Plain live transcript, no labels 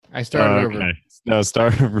I started over. Okay. No,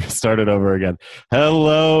 start it over again.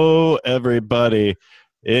 Hello, everybody.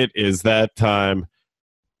 It is that time.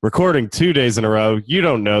 Recording 2 days in a row. You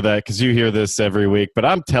don't know that because you hear this every week, but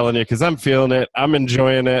I'm telling you because I'm feeling it. I'm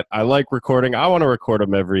enjoying it. I like recording. I want to record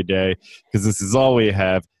them every day because this is all we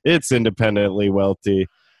have. It's Independently Welty.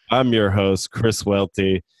 I'm your host, Chris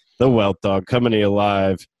Welty, the Welt Dog, coming to you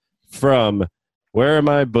live from, where am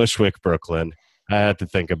I? Bushwick, Brooklyn. I had to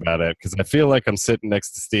think about it because I feel like I'm sitting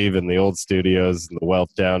next to Steve in the old studios in the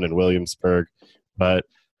Welt down in Williamsburg, but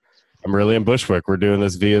I'm really in Bushwick. We're doing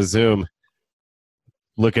this via Zoom.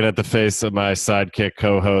 Looking at the face of my sidekick,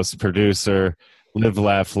 co-host, producer, live,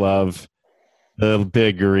 laugh, love, the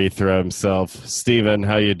big urethra himself. Steven,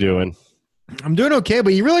 how you doing? I'm doing okay,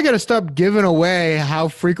 but you really got to stop giving away how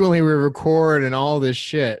frequently we record and all this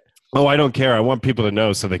shit. Oh, I don't care. I want people to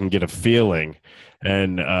know so they can get a feeling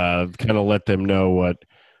and kind of let them know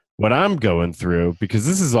what I'm going through, because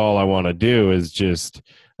this is all I want to do is just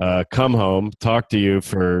come home, talk to you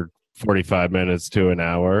for 45 minutes to an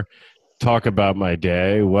hour, talk about my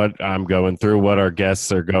day, what I'm going through, what our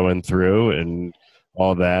guests are going through, and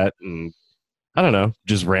all that. And I don't know,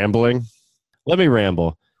 just rambling. Let me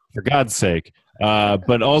ramble, for God's sake.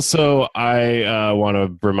 But also, I want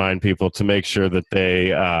to remind people to make sure that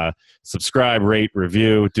they subscribe, rate,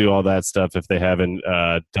 review, do all that stuff if they haven't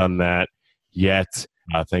done that yet.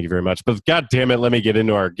 Thank you very much. But God damn it, let me get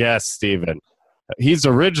into our guest, Steven. He's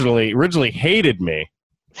originally hated me.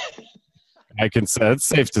 I can say that's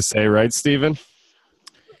safe to say, right, Steven?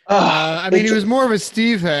 I mean, he was more of a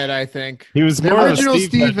Steve head, I think. He was the more original of a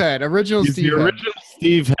Steve head. Original He's Steve the head. original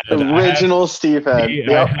Steve head. Original Steve head.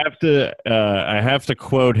 Yep. I have to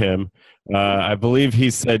quote him. I believe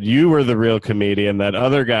he said, "You were the real comedian. That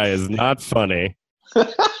other guy is not funny."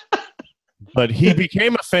 But he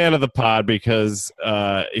became a fan of the pod because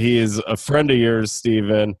he is a friend of yours,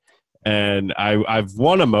 Steven, and I've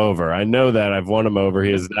won him over. I know that I've won him over.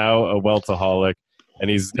 He is now a Weltaholic, and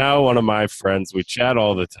he's now one of my friends. We chat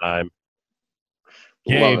all the time.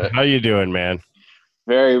 Gabe, how you doing, man?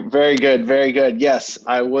 Very, very good. Very good. Yes,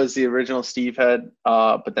 I was the original Steve head,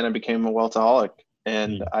 but then I became a Weltaholic.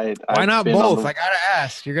 And Why not both? I gotta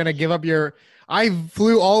ask. You're gonna give up your? I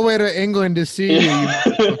flew all the way to England to see you.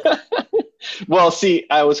 Well, see,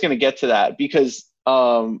 I was gonna get to that because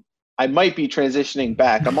I might be transitioning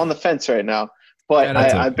back. I'm on the fence right now, but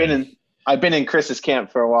I've been in Chris's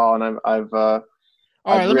camp for a while, and I've all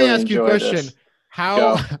right, let me ask you a question.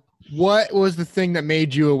 What was the thing that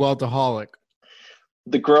made you a Weltaholic?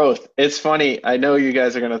 The growth. It's funny. I know you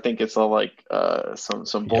guys are gonna think it's all like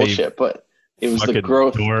some bullshit, but it was the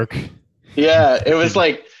growth. Dork. Yeah, it was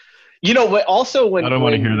like, you know, but also when I don't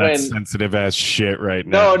want to hear that sensitive ass shit right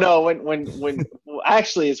now. No, when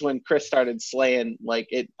actually is when Chris started slaying, like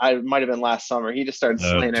it. I might have been last summer. He just started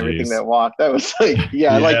slaying everything that walked. That was like,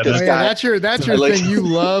 I like this guy. That's your thing. You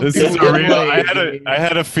love. This is a real. I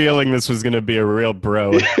had a feeling this was going to be a real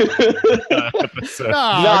bro episode.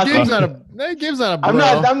 Gabe's not a bro.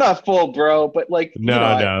 I'm not full bro, but like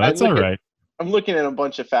that's all right. I'm looking at a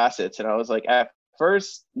bunch of facets, and I was like, at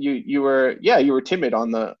first you were timid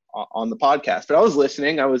on the podcast, but I was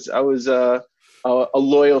listening. I was a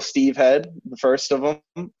loyal Steve head, the first of them,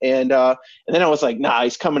 and then I was like, nah,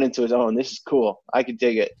 he's coming into his own. This is cool. I could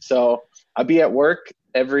dig it. So I'd be at work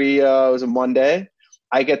every it was a Monday.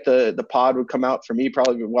 I get the pod would come out for me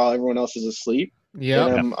probably while everyone else is asleep.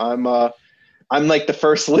 Yeah, I'm like the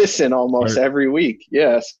first listen almost every week.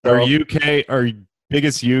 Yes. Our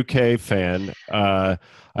biggest UK fan.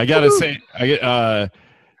 I gotta say,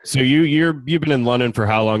 so you've been in London for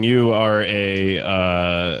how long? You are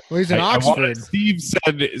a he's in Oxford.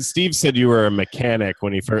 Steve said you were a mechanic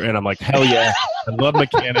when he first, and I'm like, hell yeah, I love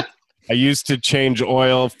mechanics. I used to change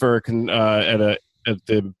oil for at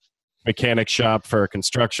the mechanic shop for a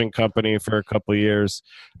construction company for a couple of years.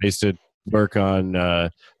 I used to work on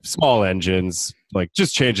small engines, like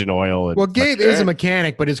just changing oil. Well, Gabe is a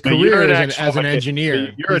mechanic, but his career is as an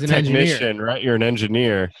engineer. You're a technician, right? You're an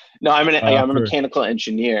engineer. No, I'm a mechanical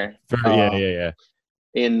engineer. Yeah.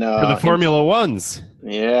 For the Formula Ones.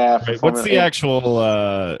 Yeah. Right. What's the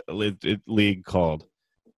actual league called?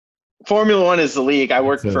 Formula One is the league. I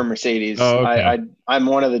work for Mercedes. Oh, okay. I'm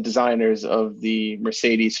one of the designers of the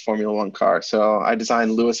Mercedes Formula One car. So I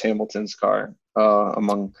designed Lewis Hamilton's car,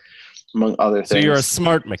 among other things. So you're a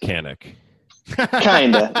smart mechanic.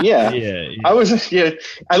 Kinda, yeah.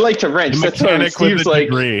 I like to wrench. That's what Steve's like.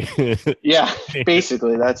 Degree. Yeah,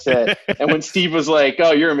 basically that's it. And when Steve was like,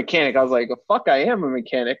 "Oh, you're a mechanic," I was like, "Oh, fuck, I am a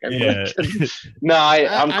mechanic." I'm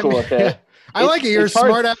cool with it. I like it. You're a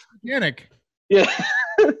smart ass mechanic. Yeah.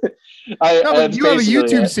 You have a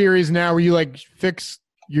YouTube series now where you like fix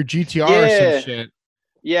your GTR or Yeah. some shit.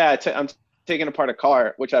 Yeah, I'm taking apart a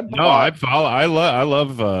car, which I bought. No, I follow. I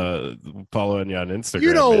love following you on Instagram.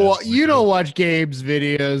 You know, man. you don't watch Gabe's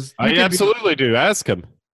videos. I absolutely do. Ask him.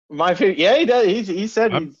 My favorite. Yeah, he does. He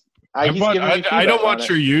said he's giving me feedback I don't on watch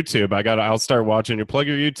it. your YouTube. I'll start watching you. Plug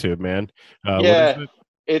your YouTube, man. What Yeah. is it?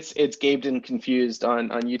 It's Gabe and Confused on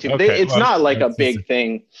YouTube. Okay, It's well, not like a it's big just-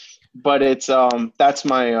 thing, but it's that's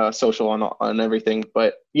my social on everything.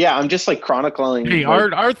 But yeah, I'm just like chronicling. Hey,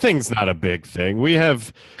 like, our thing's not a big thing. We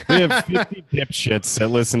have 50 dipshits that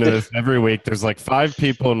listen to this every week. There's like 5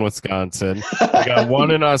 people in Wisconsin. We got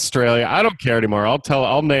 1 in Australia. I don't care anymore.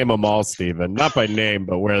 I'll name them all, Steven. Not by name,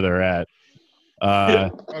 but where they're at.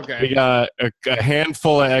 Okay. We got a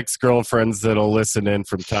handful of ex-girlfriends that'll listen in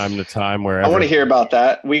from time to time. Wherever. I want to hear about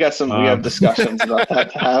that. We have discussions about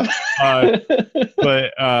that to have.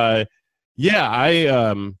 But yeah,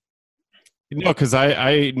 I because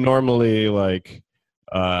I normally like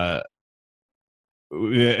have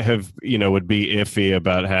would be iffy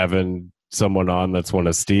about having someone on that's one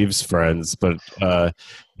of Steve's friends, but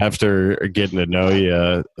after getting to know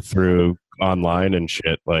you through online and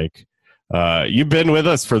shit, like you've been with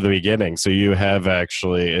us for the beginning, so you have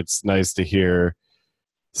actually. It's nice to hear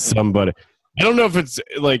somebody. I don't know if it's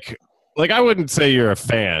like I wouldn't say you're a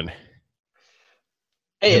fan.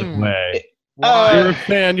 Way.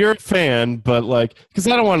 You're a fan, but like, because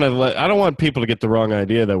I don't want people to get the wrong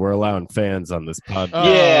idea that we're allowing fans on this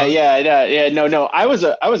podcast. No. I was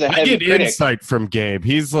a I heavy get critic. insight from Gabe.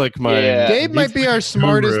 He's like my. Yeah. Gabe might be our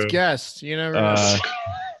smartest guru. guest. You never know.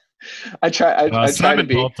 I try to Simon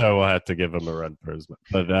be. Bolto will have to give him a run for his money.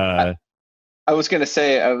 But I was gonna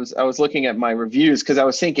say I was looking at my reviews because I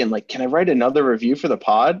was thinking like, can I write another review for the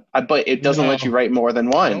pod? But it doesn't let you write more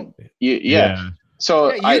than one. yeah.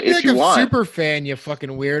 So Yeah, you'd be if like you a want, super fan, you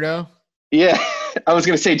fucking weirdo. yeah, I was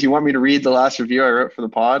gonna say, do you want me to read the last review I wrote for the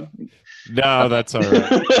pod? No, that's all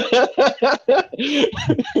right.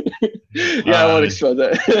 Yeah, I won't expose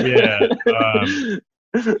that.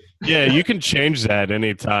 Yeah, you can change that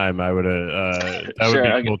anytime. I would that Sure,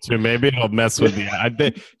 would be cool too. Maybe it'll mess with you.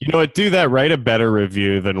 You know what? Do that. Write a better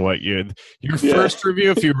review than what your first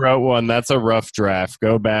review. If you wrote one, that's a rough draft.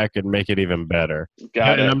 Go back and make it even better.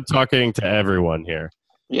 Got it. I'm talking to everyone here.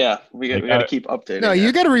 Yeah, we got to keep updating. No,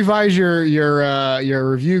 you got to revise your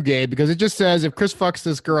review, Gabe, because it just says if Chris fucks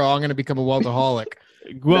this girl, I'm going to become a weltaholic.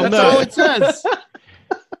 Well, That's all it says.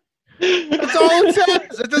 That's all it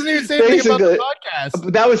says. It doesn't even say anything about the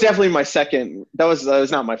podcast. That was definitely my second. That was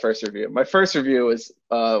not my first review. My first review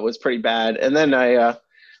was pretty bad, and then I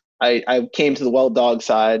came to the Well Dog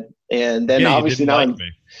side, and then obviously now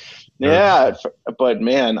but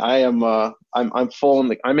man, I'm full.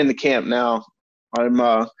 I'm in the camp now.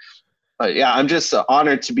 I'm just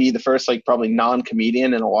honored to be the first probably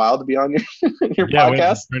non-comedian in a while to be on your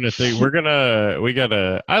podcast.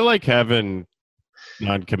 I like having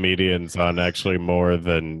non-comedians on actually more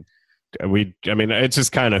than I mean, it's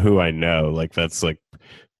just kind of who I know. Like that's like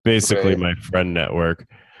basically my friend network.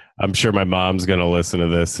 I'm sure my mom's going to listen to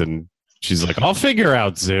this and she's like, I'll figure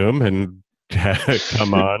out Zoom and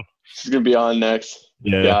come on. She's going to be on next.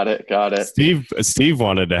 Yeah. Got it. Steve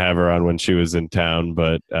wanted to have her on when she was in town,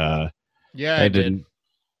 but I didn't.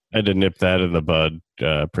 I had to nip that in the bud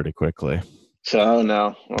pretty quickly. So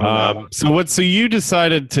no. So you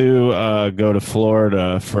decided to go to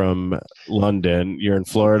Florida from London. You're in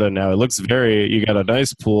Florida now. It looks you got a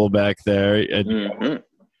nice pool back there. It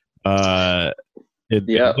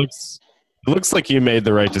looks like you made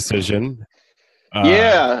the right decision.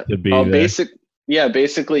 To be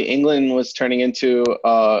basically England was turning into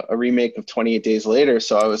a remake of 28 Days Later,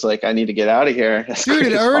 so I was like, I need to get out of here. Dude,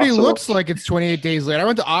 it already looks like it's 28 Days Later. I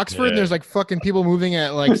went to Oxford and there's like fucking people moving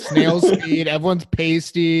at like snail speed. Everyone's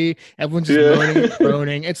pasty. Everyone's just moaning and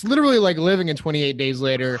groaning. It's literally like living in 28 Days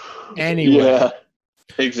Later anyway. Yeah,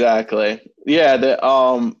 exactly. Yeah,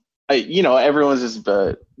 everyone's just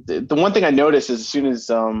the one thing I noticed is as soon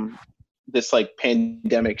as this like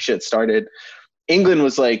pandemic shit started, England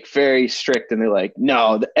was like very strict, and they're like,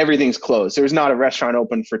 no, everything's closed. There's not a restaurant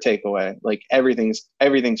open for takeaway. Like everything's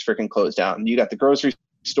freaking closed down. You got the grocery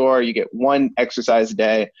store, you get one exercise a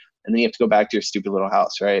day, and then you have to go back to your stupid little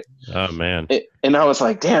house, right? Oh man. And I was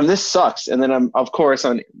like, damn, this sucks. And then I'm of course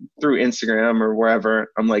through Instagram or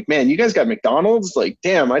wherever, I'm like, man, you guys got McDonald's? Like,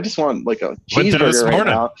 damn, I just want like a cheeseburger right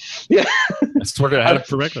now. Yeah. I swear to God, I had it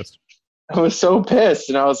for breakfast. I was so pissed,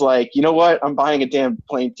 and I was like, you know what? I'm buying a damn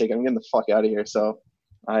plane ticket. I'm getting the fuck out of here. So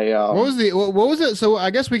what was it? So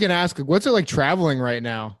I guess we can ask, what's it like traveling right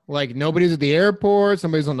now? Like nobody's at the airport,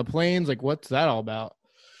 somebody's on the planes. Like what's that all about?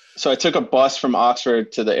 So I took a bus from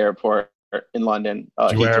Oxford to the airport in London.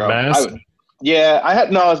 Did you wear a mask? Yeah, I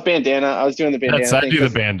was bandana. I was doing the bandana I thing do the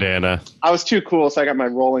 'cause bandana. I was too cool, so I got my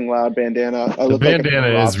Rolling Loud bandana. I The look like if I'm gonna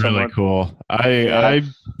bandana rob is really someone. cool. Yeah.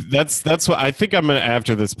 That's what I think I'm gonna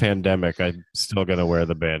after this pandemic. I'm still gonna wear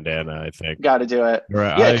the bandana. I think. Got to do it.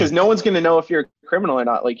 Right, Yeah, because no one's gonna know if you're a criminal or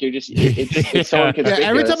not. Like you're just it's so Yeah. inconspicuous. Yeah,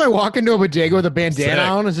 every time I walk into a bodega with a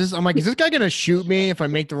bandana Sick. on, I'm like, is this guy gonna shoot me if I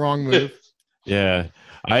make the wrong move? Yeah.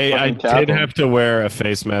 I Fucking did cap 'em. have to wear a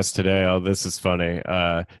face mask today. Oh, this is funny.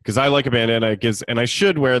 Because I like a bandana. And I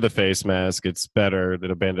should wear the face mask. It's better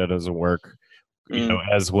that a bandana doesn't work,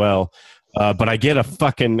 as well. But I get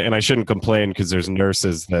and I shouldn't complain because there's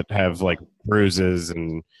nurses that have like bruises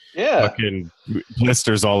and Yeah. fucking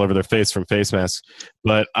blisters all over their face from face masks.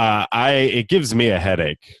 But it gives me a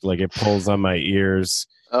headache. Like it pulls on my ears.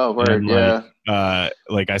 Oh, word. And, Yeah.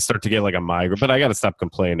 like I start to get like a migraine, but I got to stop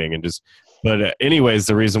complaining and just. But anyways,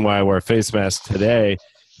 the reason why I wear a face mask today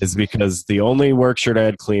is because the only work shirt I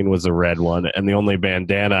had clean was a red one, and the only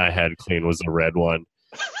bandana I had clean was a red one.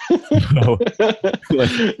 So,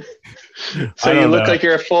 So you look like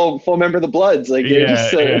you're a full member of the Bloods. Like you're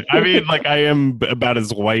just. I mean, like I am about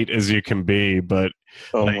as white as you can be, but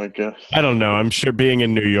Oh like, my god. I don't know. I'm sure being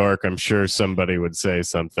in New York, I'm sure somebody would say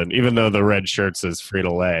something, even though the red shirt says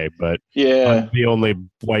Frito Lay. But Yeah. I'm the only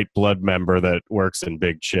white blood member that works in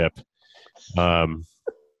Big Chip.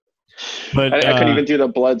 But I couldn't even do the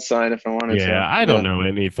blood sign if I wanted to. yeah, I don't know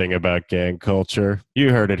anything about gang culture. You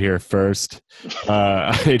heard it here first.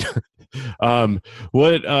 So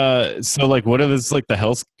like, what is like the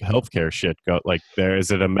healthcare shit go like there?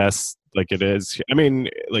 Is it a mess like it is? I mean,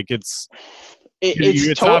 like it's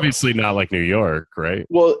obviously not like New York, right?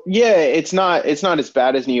 Well, yeah, it's not as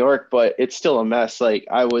bad as New York, but it's still a mess. Like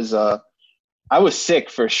I was sick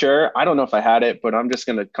for sure. I don't know if I had it, but I'm just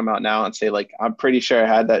gonna come out now and say like I'm pretty sure I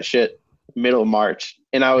had that shit middle of March,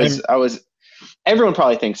 and I was. Everyone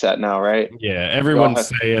probably thinks that now, right? Yeah,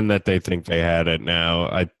 everyone's saying that they think they had it now.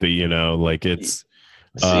 Like it's.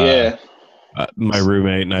 Yeah. My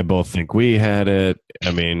roommate and I both think we had it.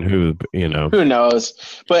 I mean, who knows?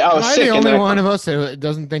 But I was Am I sick. the only one of us that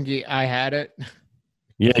doesn't think I had it?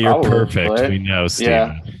 Yeah, you're Probably. perfect. We know, Steven.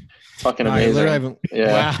 Yeah. Fucking No, I amazing. literally haven't-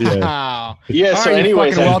 Yeah. Wow. Yeah. All So, right, you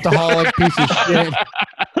anyways, fucking alcoholic piece of shit.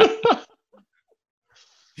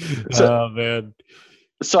 Oh man.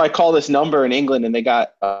 so I call this number in England, and they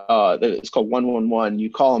got it's called 111. You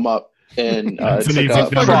call them up, and That's it's an like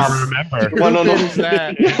easy number to remember. One on What is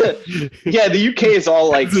that? Yeah, the UK is all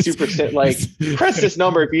like super like press this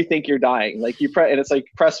number if you think you're dying. Like you press, and it's like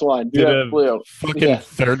press 1. Did You have flu. fucking Yeah.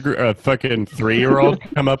 fucking 3-year-old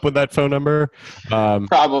come up with that phone number?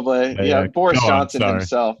 Probably. Yeah, Boris Go on, Johnson sorry.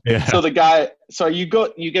 himself. Yeah. So the guy, you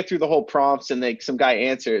get through the whole prompts, and like some guy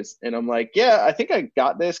answers, and I'm like, yeah, I think I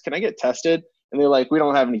got this. Can I get tested? And they're like, we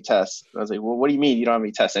don't have any tests. And I was like, well, what do you mean you don't have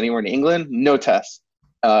any tests? Anywhere in England? No tests.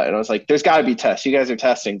 And I was like, there's got to be tests. You guys are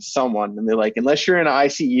testing someone. And they're like, unless you're in an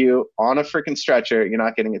ICU on a freaking stretcher, you're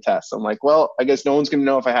not getting a test. I'm like, well, I guess no one's going to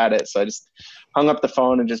know if I had it. So I just hung up the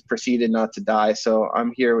phone and just proceeded not to die. So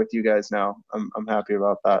I'm here with you guys now. I'm happy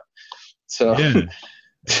about that. So Yeah.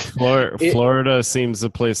 Florida seems the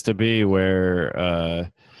place to be where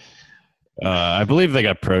I believe they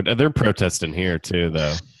got they're protesting here too,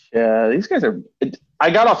 though. yeah, these guys are. I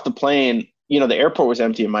got off the plane. The airport was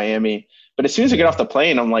empty in Miami. But as soon as I get off the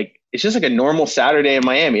plane, I'm like, it's just like a normal Saturday in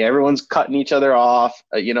Miami. Everyone's cutting each other off.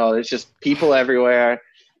 There's just people everywhere.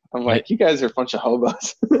 I'm like, you guys are a bunch of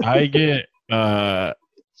hobos. I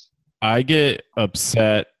get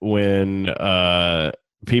upset when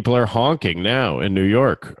people are honking now in New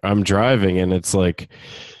York. I'm driving and it's like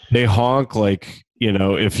they honk like,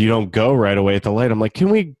 if you don't go right away at the light. I'm like, can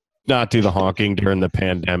we not do the honking during the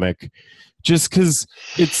pandemic? Just because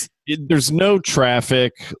there's no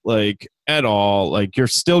traffic like at all. Like you're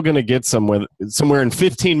still going to get somewhere in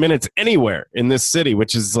 15 minutes anywhere in this city,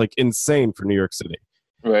 which is like insane for New York City.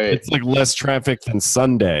 Right. It's like less traffic than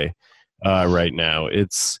Sunday right now.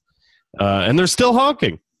 It's and they're still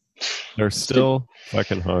honking. They're still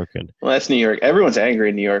fucking honking. Well, that's New York. Everyone's angry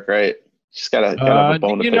in New York, right? Just gotta have a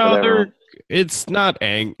bone to pick with everyone. It's not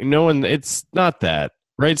it's not that.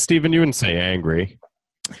 Right, Steven? You wouldn't say angry.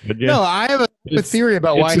 But yeah. No, I have a theory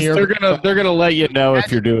about why New York. They're gonna let you know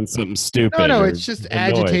if you're doing something stupid. No, it's just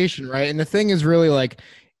agitation, right? And the thing is really like,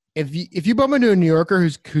 if you bump into a New Yorker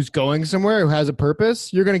who's going somewhere who has a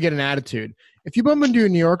purpose, you're gonna get an attitude. If you bump into a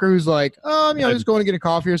New Yorker who's like, just going to get a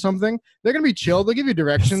coffee or something, they're gonna be chill. They'll give you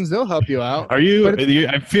directions. They'll help you out.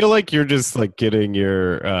 I feel like you're just like getting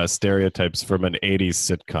your stereotypes from an '80s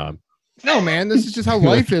sitcom. No, man, this is just how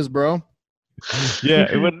life is, bro.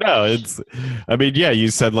 Yeah, it would no. I mean, yeah, you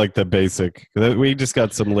said like the basic. We just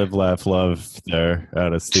got some live, laugh, love there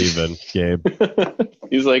out of Steven, Gabe.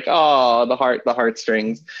 He's like, oh, the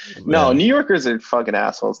heartstrings. No, New Yorkers are fucking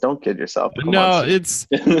assholes. Don't kid yourself. Come No, on, it's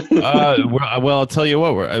well, I'll tell you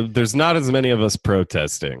what. There's not as many of us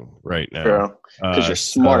protesting right now because you're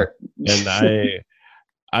smart. And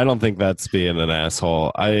I don't think that's being an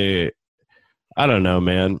asshole. I don't know,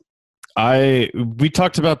 man. We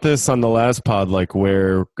talked about this on the last pod, like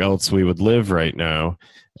where else we would live right now,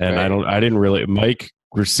 and Right. I didn't really. Mike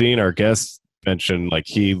Racine, our guest, mentioned like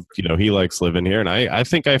he likes living here, and I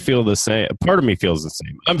think I feel the same. Part of me feels the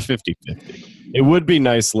same. I'm 50-50. It would be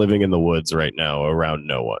nice living in the woods right now around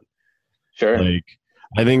no one. Sure. Like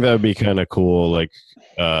I think that would be kind of cool. Like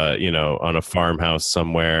on a farmhouse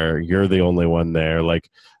somewhere, you're the only one there. Like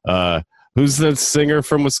who's the singer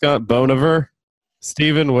from Wisconsin? Bon Iver?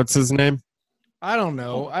 Steven, what's his name? I don't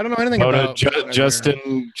know. I don't know anything about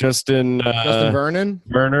Justin Vernon.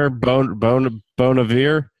 Werner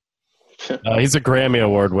Bonavere. He's a Grammy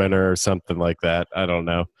Award winner or something like that. I don't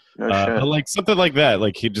know. No shit. But like something like that.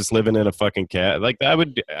 Like he just living in a fucking cat. Like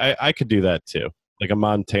I could do that too. Like a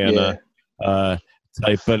Montana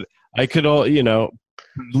type. But I could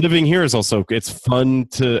living here is also it's fun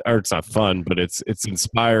or it's not fun, but it's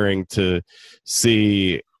inspiring to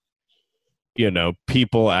see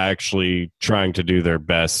people actually trying to do their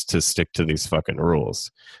best to stick to these fucking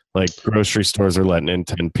rules. Like grocery stores are letting in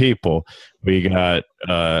 10 people. We got,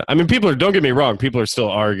 don't get me wrong. People are still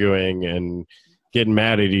arguing and getting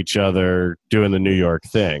mad at each other doing the New York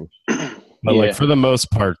thing. But like for the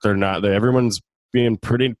most part, they're not. Everyone's being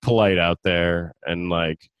pretty polite out there. And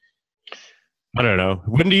like, I don't know.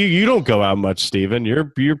 When do you don't go out much, Steven?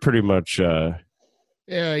 You're pretty much.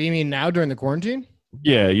 Yeah, you mean now during the quarantine?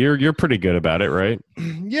 Yeah, you're pretty good about it, right?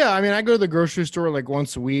 Yeah, I mean, I go to the grocery store like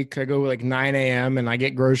once a week. I go like 9 a.m. and I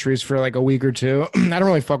get groceries for like a week or two. I don't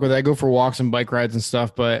really fuck with it. I go for walks and bike rides and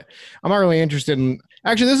stuff, but I'm not really interested in.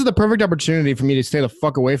 Actually, this is the perfect opportunity for me to stay the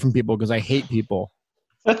fuck away from people because I hate people.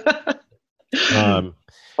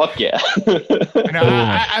 Fuck yeah.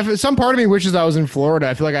 Some part of me wishes I was in Florida.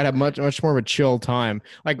 I feel like I'd have much more of a chill time.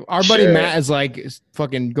 Like our buddy Matt is like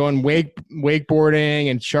fucking going wakeboarding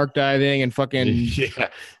and shark diving and fucking yeah.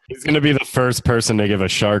 He's gonna be the first person to give a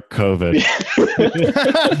shark COVID.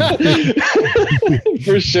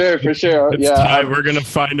 For sure. It's time. We're gonna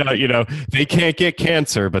find out. They can't get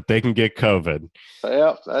cancer, but they can get COVID.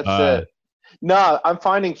 Yep, that's it. No, I'm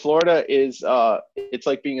finding Florida is it's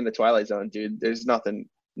like being in the Twilight Zone, dude. There's nothing.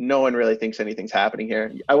 No one really thinks anything's happening here.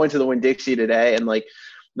 I went to the Winn-Dixie today, and like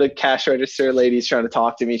the cash register lady's trying to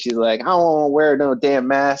talk to me. She's like, "I don't want to wear no damn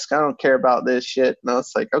mask. I don't care about this shit." And I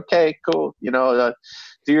was like, "Okay, cool. Do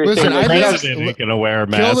your Listen, thing." I think ain't gonna wear a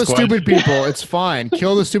mask. Kill the stupid people. It's fine.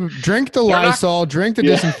 Kill the stupid. Drink the Lysol. Drink the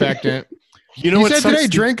disinfectant. You know what said today?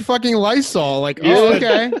 Drink fucking Lysol. Like, oh,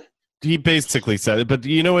 okay. He basically said it, but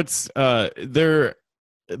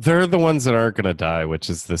they're the ones that aren't going to die, which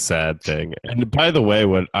is the sad thing. And by the way,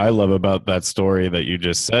 what I love about that story that you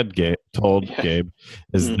just said, Gabe,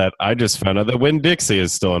 is that I just found out that Winn-Dixie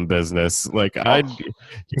is still in business. Like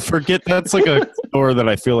you forget that's like a store that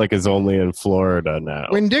I feel like is only in Florida now.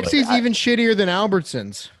 Winn-Dixie's even shittier than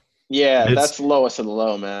Albertsons. Yeah, that's lowest of the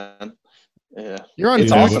low, man. Yeah, you're on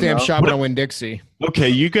food stamp shopping on Winn-Dixie. Okay,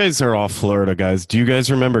 you guys are all Florida guys. Do you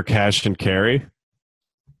guys remember Cash and Carry?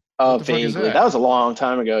 Oh, vaguely. That was a long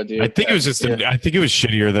time ago, dude. I think it was I think it was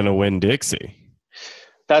shittier than a Winn-Dixie.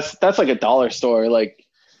 That's like a dollar store, like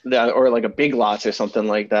that, or like a Big Lots or something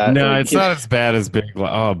like that. No, it's not as bad as Big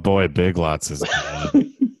Lots. Oh boy, Big Lots is bad.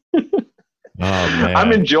 Oh man,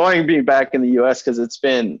 I'm enjoying being back in the U.S. because it's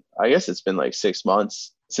been like 6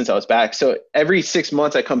 months since I was back. So every 6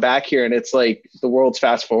 months I come back here and it's like the world's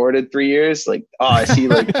fast forwarded 3 years. Like, I see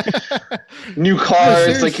like new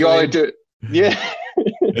cars. Like you all do it. Yeah.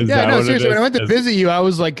 Seriously. When I went to visit you, I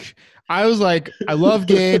was like, I love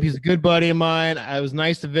Gabe. He's a good buddy of mine. I was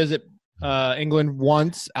nice to visit England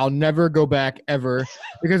once. I'll never go back ever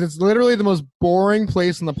because it's literally the most boring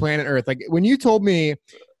place on the planet Earth. Like when you told me,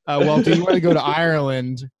 well, do you want to go to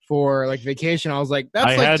Ireland for like vacation? I was like,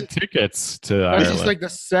 I had tickets to Ireland. That's just like the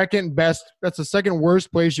second best. That's the second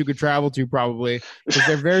worst place you could travel to probably because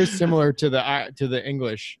they're very similar to the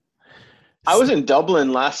English. I was in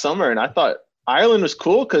Dublin last summer and I thought Ireland was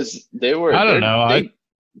cool because they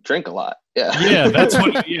drink a lot. Yeah, that's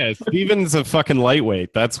what. Yeah, Steven's a fucking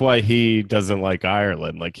lightweight. That's why he doesn't like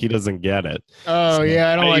Ireland. Like he doesn't get it. Oh so,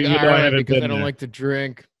 yeah, I don't like Ireland because I don't like to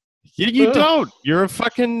drink. You don't. You're a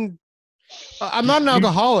fucking. I'm not an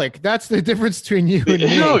alcoholic. That's the difference between you and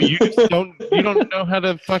me. No, you just don't. You don't know how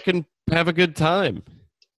to fucking have a good time.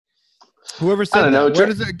 Whoever said I don't know. that. Where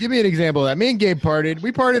does it? Give me an example of that. Me and Gabe partied.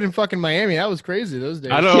 We partied in fucking Miami. That was crazy those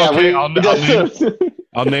days. I don't. Yeah, Okay, we-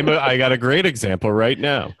 I'll name it. I got a great example right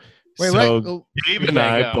now. Wait, so right? Gabe and Okay,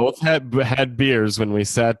 I go. both had beers when we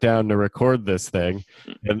sat down to record this thing,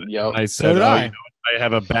 and Yep. I So said, did "Oh, I. you know what? I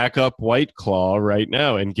have a backup White Claw right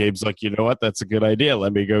now." And Gabe's like, "You know what? That's a good idea.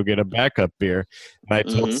 Let me go get a backup beer." And I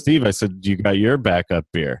told Mhm. Steve, I said, "You got your backup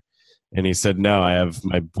beer?" And he said, "No, I have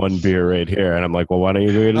my one beer right here." And I'm like, "Well, why don't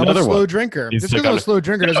you do I'm a another slow one?" drinker. He's Just like, because I'm a I'm- slow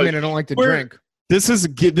drinker doesn't No, mean I don't like to we're- drink. This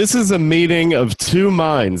is a meeting of two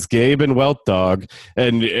minds, Gabe and Welt Dog,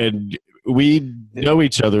 and we know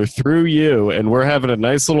each other through you, and we're having a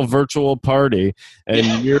nice little virtual party, and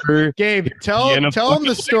you're Gabe, tell being a him fucking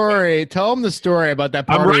the story. Tell him the story about that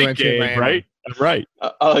party I'm we right, went to in Gabe, Miami. right? I'm right.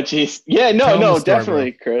 Oh, jeez. Yeah, Tell 'em no, the story,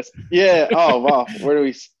 definitely, Chris. Yeah. Oh, wow.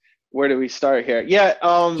 Where do we start here? Yeah.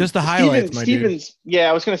 Just the highlights, my dude. Stevens. Yeah,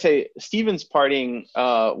 I was gonna say Stevens partying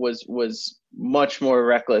was much more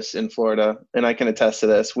reckless in Florida, and I can attest to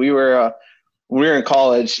this. We were when we were in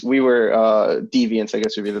college, we were deviants, I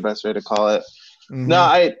guess would be the best way to call it. Mhm. No,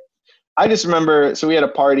 I just remember. So we had a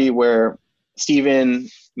party where Steven,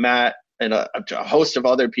 Matt, and a host of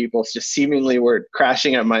other people just seemingly were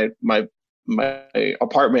crashing at my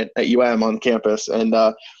apartment at UM on campus, and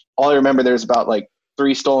all I remember, there's about like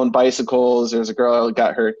 3 stolen bicycles. There's a girl who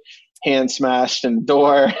got her hand smashed in the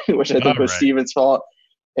door, which I think was Alright. Steven's fault.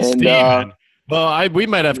 And Steven. Well, we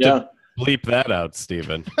might have yeah, to bleep that out,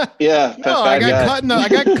 Steven. yeah. No, I bad got guy. I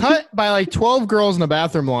got cut by like 12 girls in the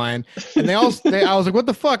bathroom line, and I was like, "What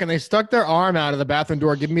the fuck?" And they stuck their arm out of the bathroom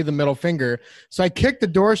door, giving me the middle finger. So I kicked the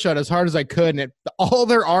door shut as hard as I could, and all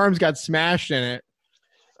their arms got smashed in it.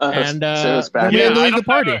 And So it was bad. then we had to I leave the don't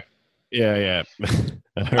party. know. Yeah.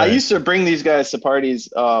 All I right. used to bring these guys to parties.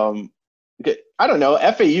 I don't know.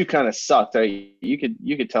 FAU kind of sucked. You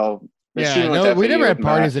could tell. Yeah, no, we never had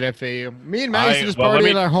parties at FAU. Me and Matt used to just party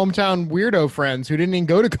with our hometown weirdo friends who didn't even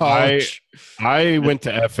go to college. I went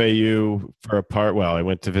to FAU for a part. Well, I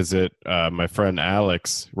went to visit my friend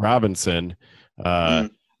Alex Robinson. I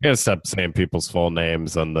gotta stop saying people's full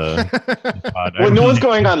names on the pod. Well, no one's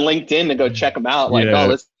going on LinkedIn to go check them out. Like, Yeah. oh,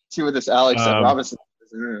 let's see what this Alex Robinson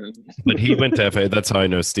is. But he went to FAU. That's how I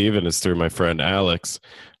know Steven is through my friend Alex.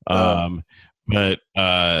 But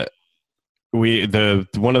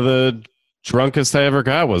one of the drunkest I ever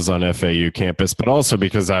got was on FAU campus, but also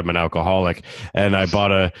because I'm an alcoholic and I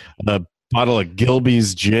bought a bottle of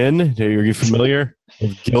Gilby's gin. Are you familiar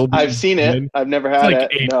with Gilby's? I've seen gin? it. I've never It's had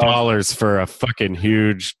like it. $8 for a fucking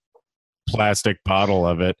huge plastic bottle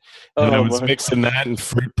of it. And I Oh, was boy. mixing that and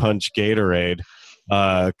fruit punch Gatorade.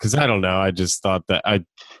 Because I don't know, I just thought that I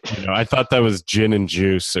thought that was gin and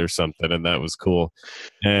juice or something, and that was cool.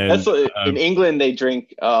 And That's what, in England they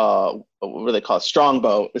drink. What do they call it?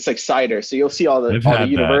 Strongbow. It's like cider. So you'll see all the I've had that.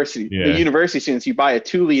 university Yeah. the university students. You buy a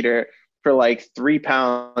 2-liter for like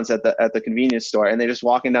 £3 at the convenience store, and they're just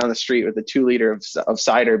walking down the street with a 2-liter of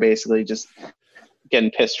cider, basically just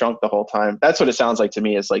getting pissed drunk the whole time. That's what it sounds like to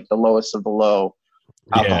me. It's like the lowest of the low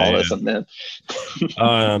alcoholism, man.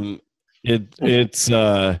 It's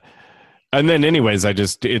and then anyways,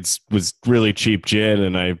 it was really cheap gin,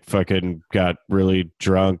 and I fucking got really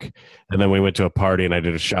drunk, and then we went to a party, and I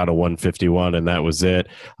did a shot of 151, and that was it.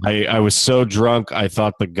 I was so drunk, I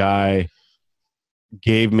thought the guy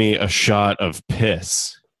gave me a shot of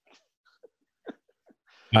piss.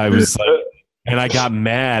 I was like, and I got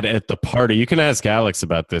mad at the party. You can ask Alex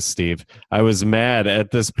about this, Steve. I was mad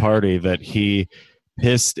at this party that he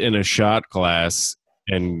pissed in a shot glass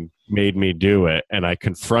and made me do it, and I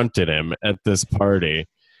confronted him at this party.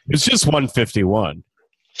 It's just 151.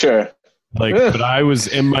 Sure. But I was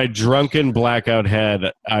in my drunken blackout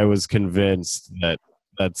head. I was convinced that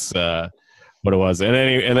that's what it was. And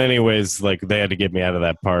anyways, like they had to get me out of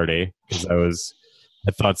that party because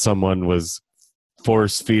I thought someone was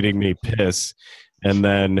force feeding me piss. And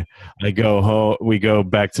then I go home. We go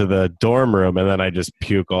back to the dorm room, and then I just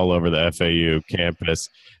puke all over the FAU campus.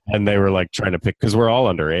 And they were like trying to pick because we're all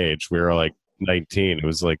underage. We were like 19. It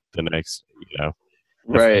was like the next, the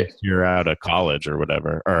Right. first year out of college or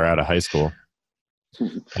whatever, or out of high school.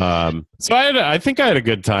 So I think I had a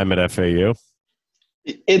good time at FAU.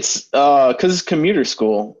 It's because it's commuter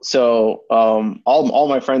school. So all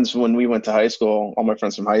my friends when we went to high school, all my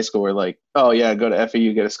friends from high school were like, "Oh yeah, go to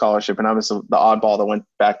FAU, get a scholarship." And I was the oddball that went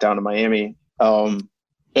back down to Miami. And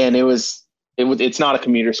it's not a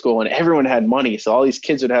commuter school, and everyone had money. So all these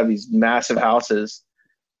kids would have these massive houses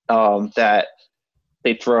that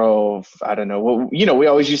they throw. I don't know. We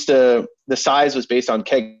always used to. The size was based on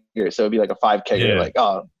kegger, so it'd be like a 5 kegger. Yeah. Like,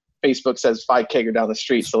 oh, Facebook says 5 kegger down the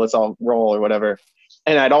street, so let's all roll or whatever.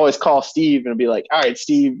 And I'd always call Steve and be like, all right,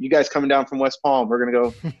 Steve, you guys coming down from West Palm? We're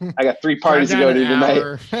going to go. I got 3 parties to go to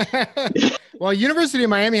tonight. Well, University of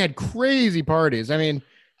Miami had crazy parties. I mean,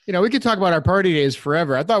 we could talk about our party days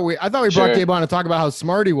forever. I thought we brought Gabe on to talk about how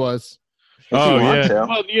smart he was. Oh yeah.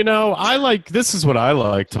 Well, this is what I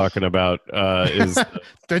like talking about is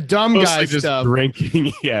the dumb guy just stuff.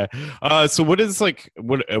 Drinking. Yeah. So what does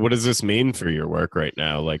this mean for your work right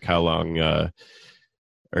now? Like how long are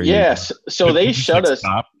you? So they shut us.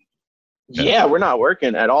 Stop? Yeah, we're not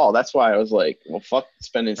working at all. That's why I was like, well, fuck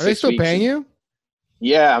spending 6 weeks. Are they still paying you?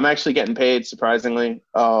 Yeah, I'm actually getting paid surprisingly.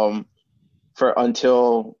 For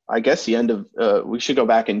until I guess the end of we should go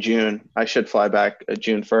back in June. I should fly back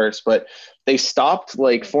June 1st, but they stopped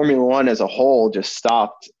like Formula One as a whole just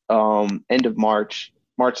stopped end of March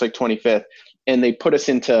like 25th, and they put us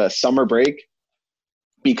into summer break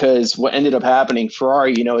because what ended up happening,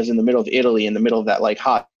 Ferrari, is in the middle of Italy, in the middle of that like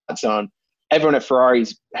hot zone. Everyone at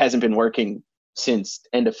Ferraris hasn't been working since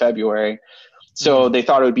end of February. So they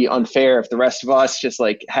thought it would be unfair if the rest of us just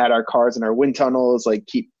like had our cars in our wind tunnels, like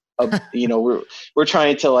keep we're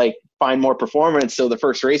trying to like find more performance. So the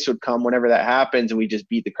first race would come whenever that happens and we just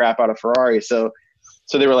beat the crap out of Ferrari. So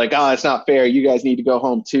they were like, oh, it's not fair. You guys need to go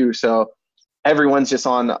home too. So everyone's just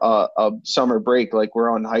on a summer break. Like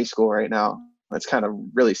we're on high school right now. It's kind of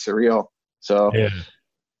really surreal. So, yeah.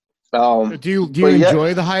 Do you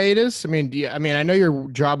enjoy the hiatus? I mean, I know your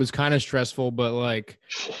job is kind of stressful, but like,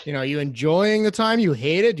 are you enjoying the time? You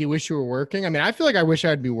hate it? Do you wish you were working? I mean, I feel like I wish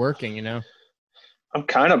I'd be working, I'm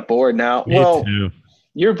kind of bored now. Me too.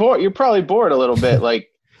 You're bored. You're probably bored a little bit. Like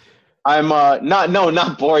I'm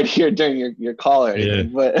not bored here during your call or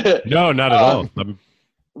anything, but no, not at all.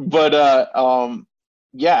 But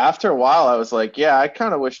after a while I was like, I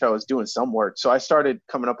kind of wish I was doing some work. So I started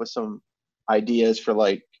coming up with some ideas for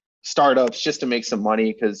like startups just to make some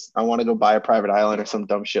money because I want to go buy a private island or some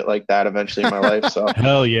dumb shit like that eventually in my life. So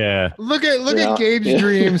hell yeah. Look at Gabe's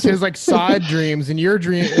dreams, his like side dreams, and your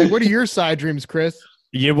dream. Like, what are your side dreams, Chris?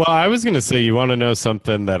 Yeah, well, I was gonna say, you want to know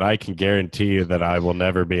something that I can guarantee you that I will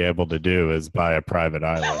never be able to do is buy a private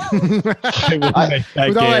island. With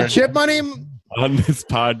all that chip money on this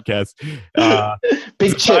podcast.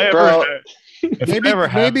 Big chip, bro.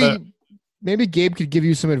 Maybe Gabe could give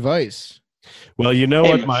you some advice. Well, you know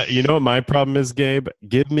what my problem is, Gabe?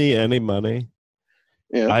 Give me any money.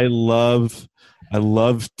 Yeah. I love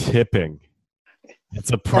tipping.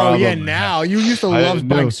 It's a problem. Oh yeah, now you used to love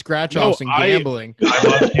buying scratch offs and gambling.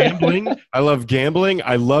 I love gambling.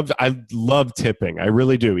 I love tipping. I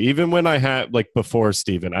really do. Even when I had before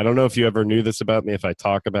Steven, I don't know if you ever knew this about me. If I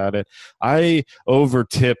talk about it, I over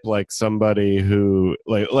tip like somebody who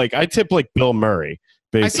like I tip like Bill Murray.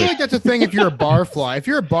 Basically. I feel like that's a thing if you're a bar fly. If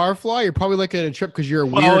you're a bar fly, you're probably looking at a trip because you're a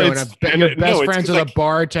weirdo and your best friends are the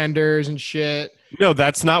bartenders and shit. No,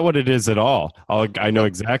 that's not what it is at all. I know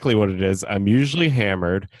exactly what it is. I'm usually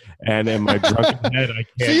hammered, and in my drunken head, I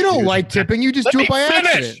can't. So you don't like tipping? You just do it by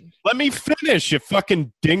accident. Let me finish, you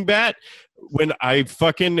fucking dingbat. When I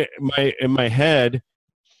fucking in my head,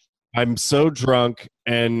 I'm so drunk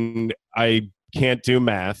and I can't do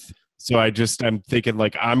math. So I'm thinking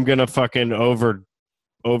like I'm gonna fucking over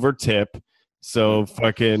tip. So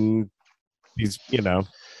fucking these,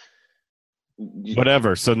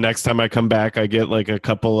 whatever. So next time I come back, I get like a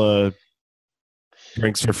couple of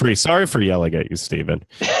drinks for free. Sorry for yelling at you, Steven.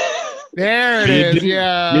 There it is.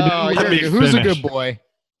 Yeah. Who's a good boy?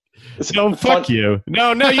 No, fuck you.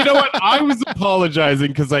 No, you know what? I was apologizing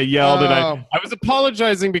because I yelled, and I was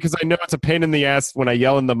apologizing because I know it's a pain in the ass when I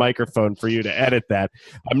yell in the microphone for you to edit that.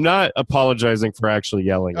 I'm not apologizing for actually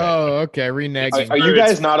yelling. Okay. Reneging. Are you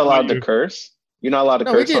guys not allowed to curse? You're not allowed to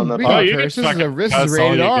curse on the podcast. This is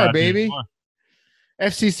rated R, baby.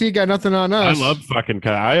 FCC got nothing on us. I love fucking.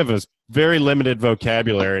 I have a very limited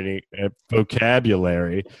vocabulary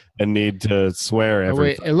and need to swear every.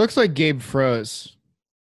 Wait, it looks like Gabe froze.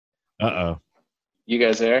 Uh-oh. You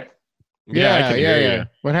guys there? Yeah, I can hear you.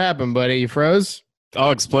 What happened, buddy? You froze? I'll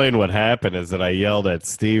explain what happened is that I yelled at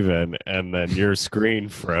Steven and then your screen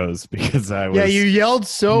froze because I was... Yeah, you yelled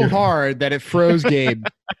so hard that it froze Gabe.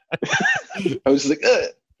 I was like,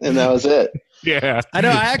 and that was it. Yeah. I know.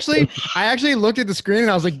 I actually looked at the screen and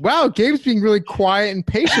I was like, wow, Gabe's being really quiet and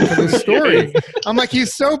patient for this story. I'm like,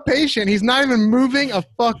 he's so patient. He's not even moving a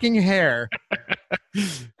fucking hair.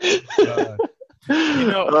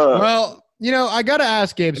 I gotta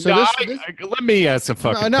ask Gabe. So let me ask a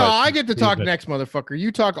fucking question. I get to talk next, motherfucker.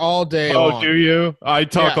 You talk all day long. Oh, do you? I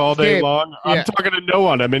talk all day long? I'm talking to no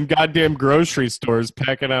one. I'm in goddamn grocery stores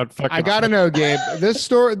packing out fucking... I gotta know, Gabe. This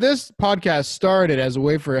podcast started as a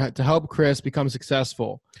way to help Chris become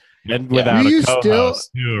successful. And without a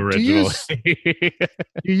co-host, too, originally.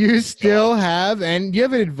 Do you still have, and do you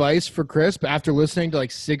have an advice for Chris after listening to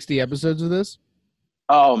like 60 episodes of this?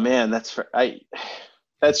 Oh man, that's true.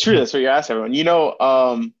 That's what you asked everyone.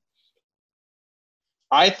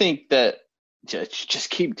 I think that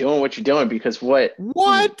just keep doing what you're doing, because what?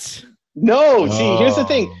 No, see, here's the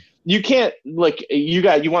thing. You can't, like,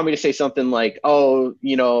 you want me to say something like, oh,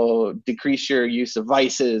 decrease your use of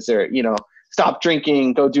vices, or, stop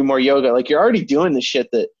drinking, go do more yoga. Like, you're already doing the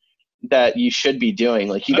shit that you should be doing.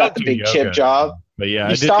 Like, you got the big chip job. But yeah,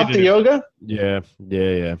 you stopped the yoga? Yeah.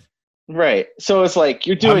 Right. So it's like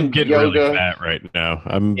you're doing I'm getting yoga. Really fat right now.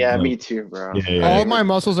 Me too, bro. Yeah. All my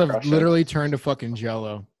muscles have literally turned to fucking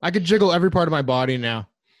jello. I could jiggle every part of my body now.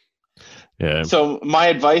 Yeah. So my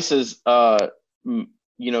advice is,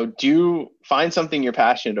 do find something you're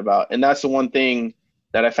passionate about. And that's the one thing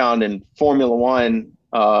that I found in Formula One.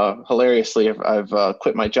 Hilariously, I've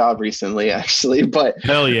quit my job recently, actually. But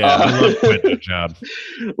hell yeah, I love quitting a job.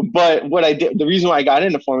 But what I did, the reason why I got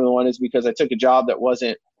into Formula One is because I took a job that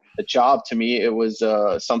wasn't a job to me. It was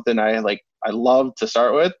something I loved to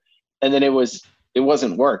start with, and then it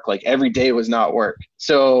wasn't work. Like, every day was not work.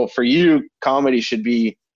 So for you, comedy should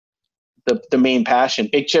be the main passion.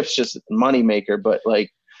 Big Chip's just a money maker, but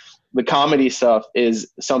like, the comedy stuff is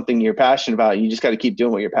something you're passionate about. You just got to keep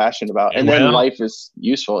doing what you're passionate about, and then life is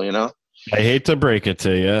useful. I hate to break it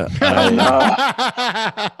to you.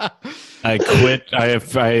 I quit. I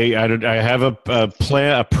have a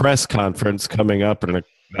press conference coming up, and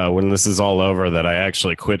when this is all over, that I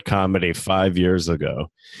actually quit comedy 5 years ago.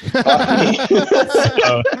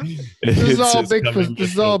 This is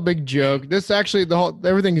all a big joke. This actually,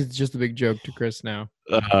 everything is just a big joke to Chris now.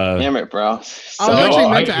 Damn it, bro. I was actually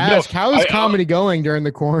meant to ask, how is comedy going during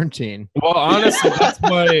the quarantine? Well, honestly, that's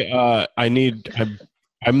why I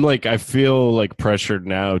feel like pressured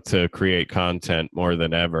now to create content more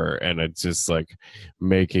than ever, and it's just like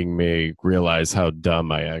making me realize how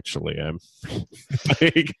dumb I actually am. I'm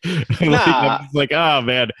just like, oh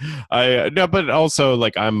man, but also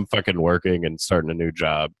like I'm fucking working and starting a new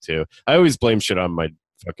job too. I always blame shit on my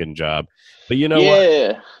fucking job, but you know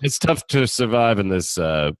what? It's tough to survive in this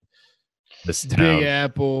town. Big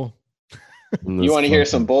Apple. You want to hear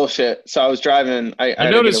some bullshit? So I was driving.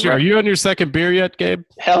 I noticed you. Are you on your second beer yet, Gabe?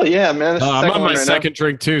 Hell yeah, man. I'm on my second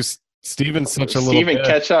drink too. Steven's such a little. Steven,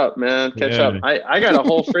 catch up, man. Catch up. I got a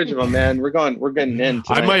whole fridge of them, man. We're getting in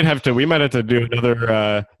tonight. We might have to do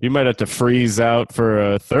another. You might have to freeze out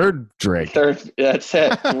for a third drink. That's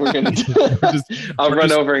it. We're gonna. I'll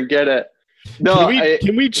run over and get it. No,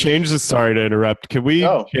 can we change this? Sorry to interrupt. Can we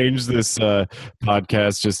change this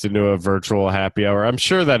podcast just into a virtual happy hour? I'm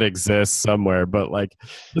sure that exists somewhere, but like,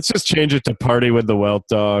 let's just change it to Party with the Welt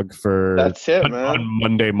Dog for that's it, man. On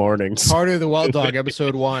Monday mornings. Party with the Welt Dog,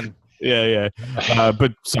 episode 1. Yeah.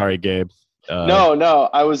 But sorry, Gabe. No.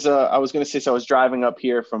 I was gonna say, so I was driving up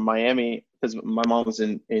here from Miami because my mom was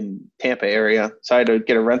in Tampa area, so I had to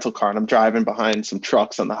get a rental car, and I'm driving behind some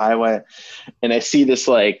trucks on the highway, and I see this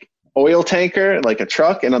like oil tanker, like a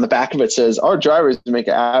truck, and on the back of it says our drivers make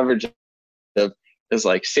an average of is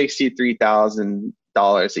like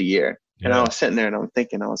 $63,000 a year. Yeah. And I was sitting there and I'm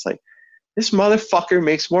thinking, I was like, this motherfucker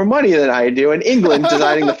makes more money than I do in England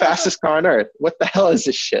designing the fastest car on earth. What the hell is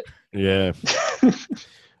this shit? Yeah.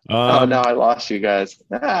 Oh no, I lost you guys.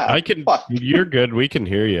 Fuck. You're good. We can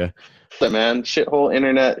hear you. Man, shithole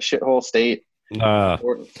internet, shithole state.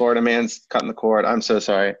 Florida man's cutting the cord. I'm so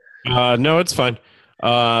sorry. No, it's fine.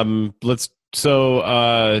 Like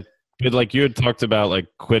you had talked about like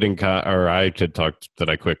quitting or I had talked that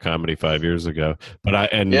I quit comedy 5 years ago, but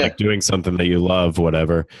like doing something that you love,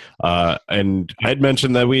 whatever. And I had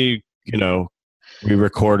mentioned that we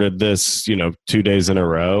recorded this, 2 days in a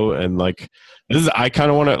row, and like I kind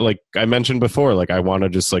of want to, like I mentioned before, like I want to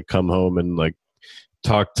just like come home and like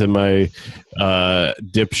talk to my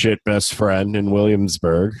dipshit best friend in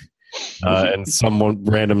Williamsburg. And someone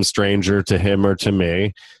random stranger to him or to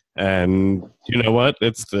me, and you know what?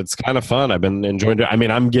 It's kind of fun. I've been enjoying it. I mean,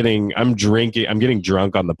 I'm getting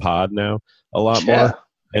drunk on the pod now a lot more,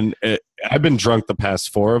 and I've been drunk the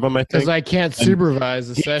past 4 of them. I think because I can't supervise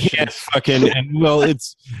the session.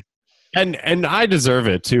 And I deserve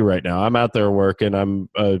it too. Right now, I'm out there working. I'm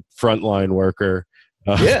a frontline worker.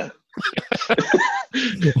 Yeah,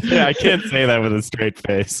 I can't say that with a straight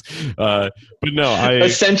face. But no,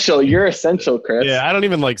 essential. You're essential, Chris. Yeah, I don't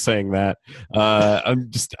even like saying that.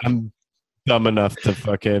 I'm dumb enough to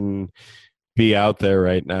fucking be out there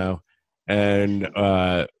right now, and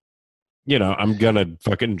I'm gonna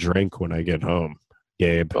fucking drink when I get home,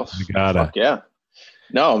 Gabe. You gotta. Fuck yeah.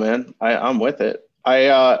 No, man, I'm with it.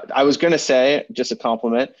 I was gonna say, just a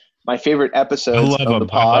compliment. my favorite I episodes love of the them.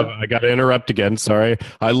 pod. I got to interrupt again. Sorry.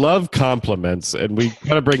 I love compliments, and we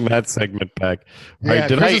got to bring that segment back. All right, Yeah,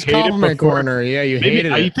 did I Chris's hate it compliment before? corner. Yeah, you Maybe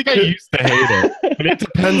hated I it. think I used to hate it, but it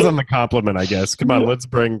depends on the compliment, I guess. Come on, let's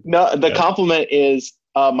bring. No, the compliment is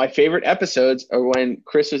my favorite episodes are when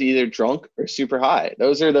Chris was either drunk or super high.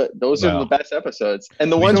 Those are the best episodes,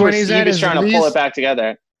 and the ones So where when he's Steve at is his trying to pull least- it back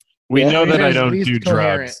together. We know He's that at I his don't least do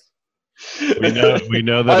coherent. drugs. We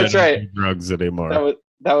know that I That's don't right. do drugs anymore.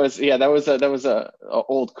 That was a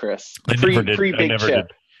old Chris. I never did. Pre I Big never Chip.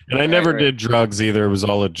 did. And I never did drugs either. It was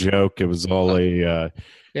all a joke. It was all a.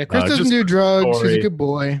 Yeah, Chris doesn't just do a drugs. He's story. a good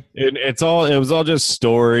boy. It was all just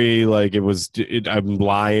story. Like I'm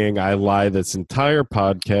lying. I lie this entire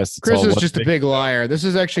podcast. It's Chris all is one just a big- big liar. This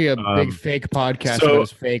is actually a big fake podcast so- about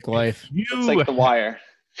his fake life. It's You, like The Wire.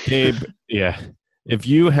 Gabe, yeah. If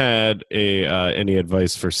you had any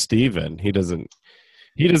advice for Steven, he doesn't.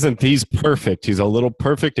 He's perfect. He's a little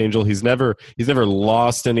perfect angel. He's never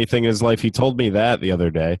lost anything in his life. He told me that the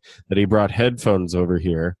other day that he brought headphones over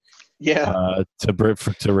here. Yeah. To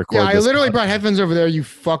record. Yeah, I this literally podcast. brought headphones over there, you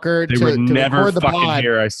fucker, They to were never record the fucking pod.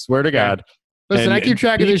 here. I swear to God. Listen, And- I keep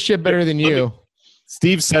track of this shit better than let me- you.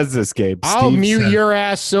 Steve says this, Gabe. I'll Steve mute says- your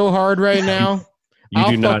ass so hard right now. You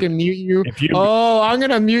I'll do not. fucking mute you. If you Oh, I'm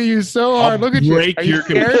gonna mute you so I'll hard. Look at you. break Are you your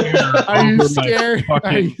scared? computer Are you over my scared? Are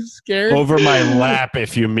fucking- you scared? over my lap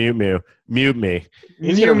if you mute me. Mute me.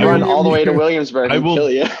 He's gonna Mute run me, all the way to mute me. Williamsburg I and will- kill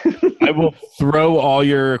you. I will throw all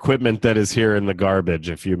your equipment that is here in the garbage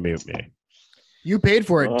if you mute me. You paid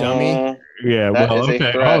for it, dummy. Yeah, That well, is a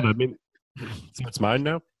okay. threat. Hold on. I mean, so it's mine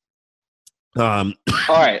now. All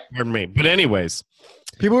right. Pardon me. But anyways,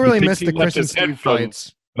 People really thinks miss he the left Chris and his Steve headphones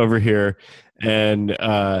fights. over here, and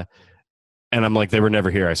I'm like, they were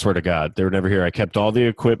never here. I swear to God, they were never here. I kept all the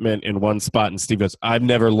equipment in one spot, and Steve goes, "I've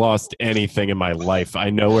never lost anything in my life. I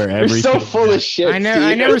know where You're everything." so full of shit. I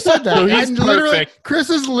Steve. never said that. So he's I'm literally, perfect. Chris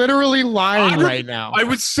is literally lying I would- right now. I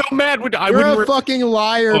was so mad when I You're wouldn't. a fucking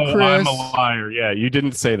liar, Oh, Chris. I'm a liar. Yeah, you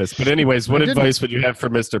didn't say this. But anyways, what I didn't. advice would you have for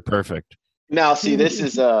Mr. Perfect? Now, see, this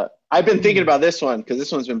is I've been thinking about this one because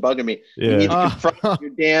this one's been bugging me. You need Yeah. to confront your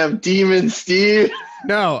damn demon, Steve.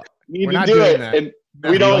 No, You We're need not to do doing it. that. And No.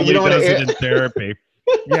 we don't. He You don't only want does to. it in therapy.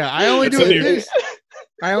 yeah, I only do That's a it.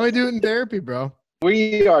 I only do it in therapy, bro.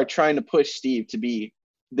 We are trying to push Steve to be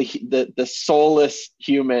the soulless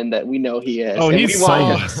human that we know he is. Oh, And he's we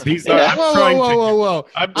want- soulless. He's Yeah. not. I'm Whoa, trying whoa, to. whoa, whoa, whoa!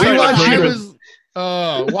 I'm We trying want to. you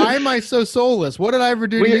to- Why am I so soulless? What did I ever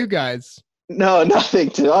do to We- you guys? No, nothing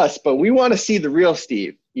to us, but we want to see the real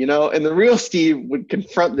Steve, and the real Steve would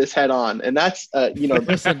confront this head on. And that's,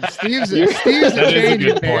 Listen, Steve's a That is a changed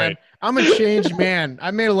good man. point. I'm a changed man.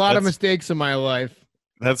 I made a lot of That's- mistakes in my life.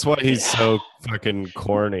 That's why he's so fucking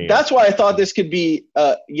corny. that's why I thought this could be,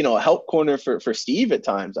 a help corner for Steve at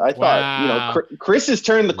times. I thought, Wow. Chris has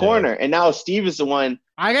turned the Yeah. corner and now Steve is the one.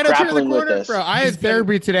 I gotta turn the Grappling with corner, this. bro. I He's had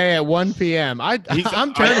therapy today at 1 p.m. I'm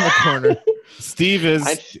turning the corner. Steve is.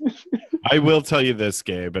 I, I will tell you this,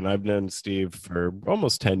 Gabe, and I've known Steve for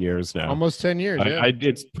almost 10 years now. Almost 10 years. Yeah.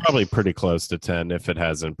 It's probably pretty close to 10 if it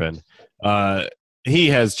hasn't been. He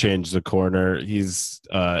has changed the corner. He's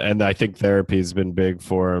and I think therapy's been big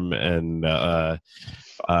for him, and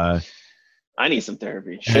I need some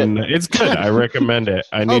therapy. Shit. and it's good. I recommend it.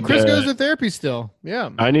 Chris goes to therapy still. Yeah.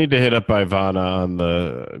 I need to hit up Ivana on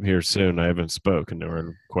the here soon. I haven't spoken to her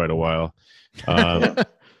in quite a while.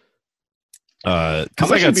 How 'Cause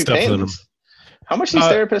much I got would you stuff pay in them? them. How much these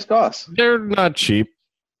therapists cost? They're not cheap.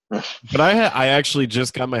 But I actually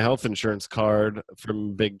just got my health insurance card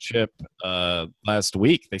from Big Chip last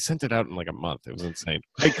week. They sent it out in like a month. It was insane.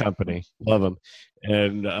 Great company, love them,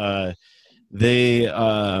 and they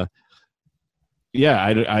I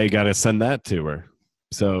got to send that to her.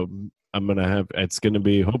 So I'm gonna have it's gonna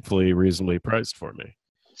be hopefully reasonably priced for me.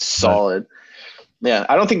 Solid. Yeah,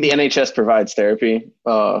 I don't think the NHS provides therapy.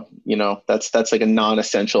 That's like a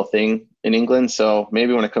non-essential thing in England. So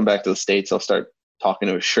maybe when I come back to the States, I'll start talking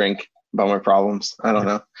to a shrink about my problems. I don't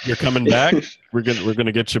know. You're coming back. We're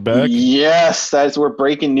gonna get you back. Yes, we're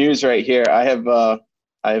breaking news right here. I've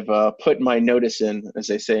put my notice in, as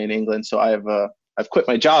they say in England. So I've quit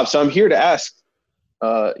my job. So I'm here to ask,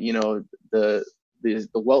 the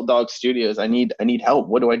Welt Dog Studios. I need help.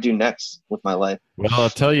 What do I do next with my life? Well, I'll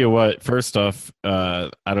tell you what. First off,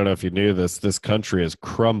 I don't know if you knew this. This country is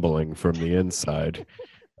crumbling from the inside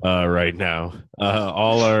right now.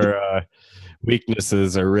 All our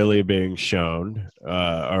weaknesses are really being shown.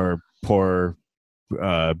 Our poor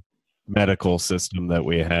medical system that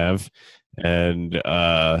we have, and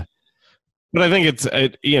but I think it's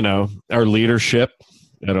our leadership.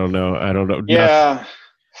 I don't know. Yeah.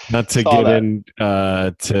 Not to Saw get that. in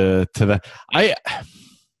to that.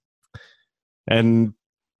 And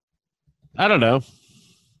I don't know,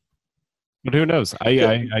 but who knows?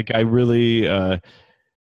 I really.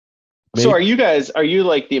 So are you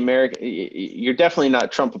like the American, you're definitely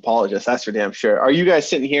not Trump apologist, that's for damn sure. Are you guys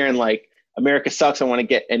sitting here and like, America sucks, I want to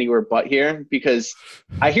get anywhere but here? Because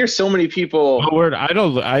I hear so many people. Oh, word.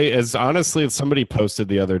 As honestly as somebody posted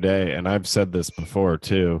the other day, and I've said this before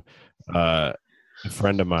too, a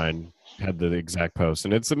friend of mine had the exact post,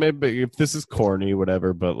 and it's maybe if this is corny,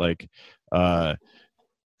 whatever, but like,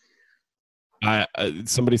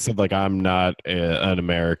 somebody said like, I'm not an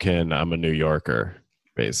American, I'm a New Yorker,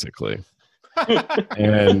 basically.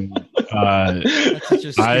 And that's such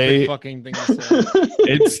a stupid fucking thing to say.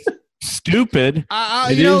 It's stupid.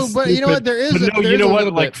 You know what? There is. But no, you know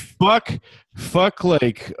what? Like fuck,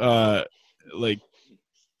 like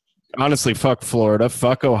honestly, fuck Florida,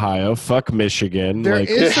 fuck Ohio, fuck Michigan. There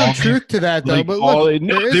is some truth to that, though. But look,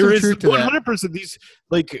 there is 100% these.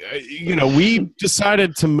 Like we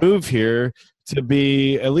decided to move here to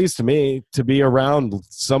be, at least to me, to be around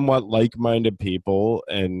somewhat like-minded people,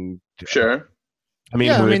 and sure. I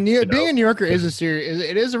mean, being a New Yorker is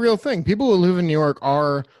it is a real thing. People who live in New York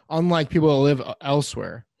are unlike people who live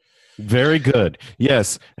elsewhere. Very good.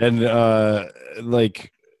 Yes. And but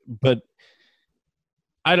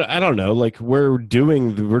I don't know, like we're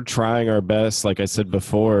trying our best, like I said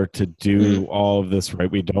before, to do all of this right.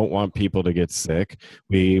 We don't want people to get sick.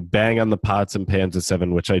 We bang on the pots and pans at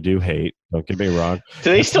 7, which I do hate. Don't get me wrong.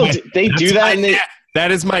 Do they still do that? That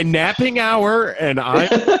is my napping hour, and I'm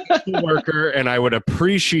a worker, and I would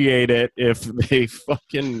appreciate it if they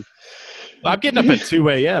fucking. I'm getting up at 2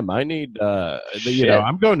 a.m. I need,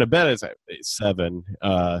 I'm going to bed at 7.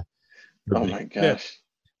 Oh my gosh!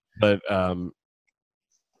 But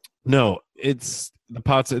no, it's the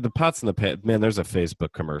pots and the pans. Man, there's a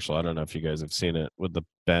Facebook commercial. I don't know if you guys have seen it with the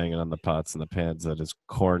banging on the pots and the pans. That is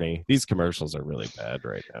corny. These commercials are really bad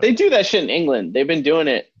right now. They do that shit in England. They've been doing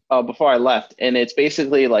it before I left, and it's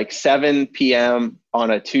basically like 7 p.m.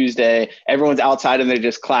 on a Tuesday. Everyone's outside and they're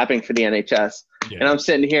just clapping for the NHS. Yeah. And I'm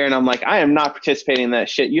sitting here and I'm like, I am not participating in that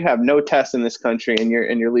shit. You have no tests in this country, and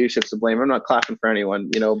your leadership's to blame. I'm not clapping for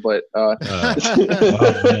anyone, but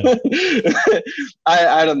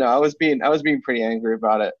I don't know. I was being pretty angry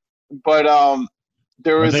about it. But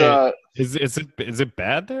there was is it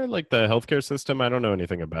bad there, like the healthcare system? I don't know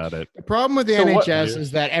anything about it. The problem with the NHS is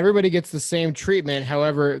that everybody gets the same treatment.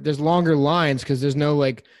 However, there's longer lines because there's no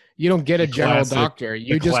you don't get a general doctor.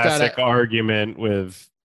 You just got classic argument with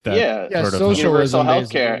that sort of universal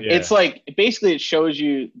healthcare. Yeah. It's like basically it shows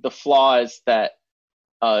you the flaws that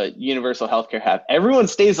universal healthcare have. Everyone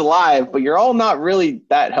stays alive, but you're all not really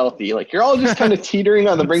that healthy. Like you're all just kind of teetering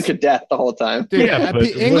on the brink of death the whole time. Dude,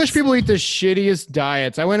 English people eat the shittiest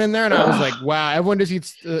diets. I went in there and I was like, wow, everyone just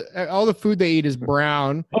eats all the food they eat is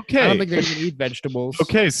brown. Okay, I don't think they can eat vegetables.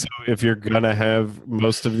 Okay, so if you're gonna have,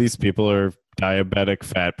 most of these people are diabetic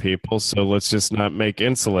fat people, so let's just not make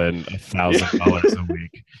insulin $1,000 a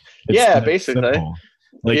week. It's basically simple.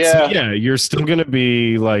 So you're still gonna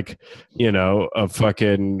be like, a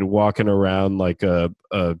fucking walking around like a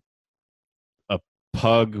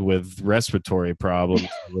pug with respiratory problems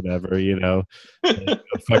or whatever, a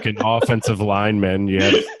fucking offensive lineman.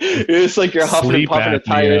 It's like you're huffing and puffing to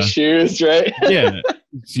tie your shoes, right? Yeah,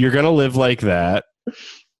 you're gonna live like that.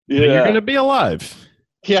 Yeah, you're gonna be alive.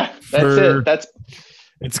 Yeah, that's it.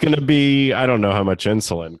 It's going to be, I don't know how much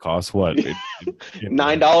insulin costs. What?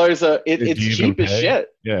 $9. It's cheap as shit.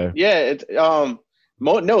 Yeah. Yeah. It's, no,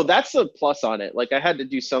 that's a plus on it. Like I had to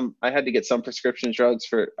get some prescription drugs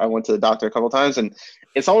I went to the doctor a couple of times, and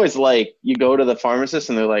it's always like you go to the pharmacist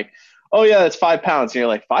and they're like, oh yeah, that's £5. And you're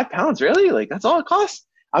like, £5? Really? Like that's all it costs?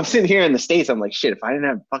 I'm sitting here in the States. I'm like, shit, if I didn't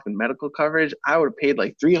have fucking medical coverage, I would have paid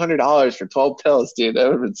like $300 for 12 pills, dude. I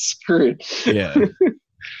would have been screwed. Yeah.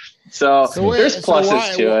 So there's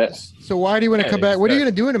pluses to it. So why do you want to come back? What are you going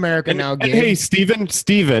to do in America now, Gabe? Hey,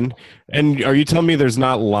 Steven, and are you telling me there's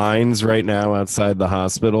not lines right now outside the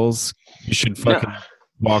hospitals? You should fucking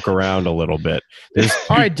walk around a little bit.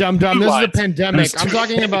 All right, dum-dum, this is a pandemic. I'm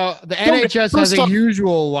talking about the NHS has a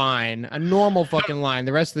usual line, a normal fucking line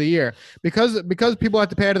the rest of the year. Because people have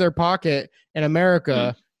to pay out of their pocket in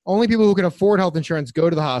America, only people who can afford health insurance go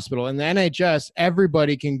to the hospital. In the NHS,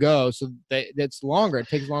 everybody can go, so it's longer. It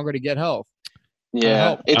takes longer to get health.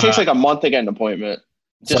 Yeah, it takes like a month to get an appointment.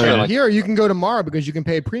 Here, you can go tomorrow because you can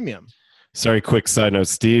pay a premium. Sorry, quick side note.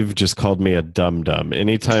 Steve just called me a dum-dum.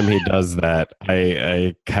 Anytime he does that,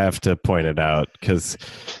 I have to point it out because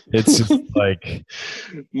it's just like,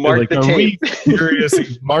 Mark like, the are tape. we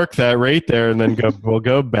serious? Mark that right there and then we'll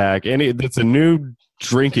go back. That's a new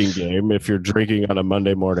drinking game. If you're drinking on a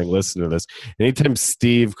Monday morning, listen to this. Anytime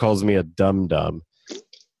Steve calls me a dum-dum,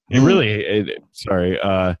 sorry,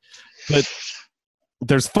 but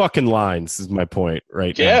there's fucking lines is my point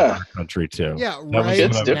right now in our country too. Yeah, That right.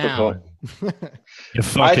 It's now. difficult. You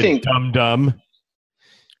fucking dum-dum.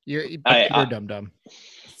 You're dumb.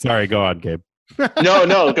 Sorry, go on, Gabe.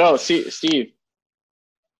 No, go. Steve.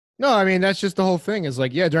 No, I mean, that's just the whole thing is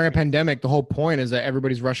like, yeah, during a pandemic, the whole point is that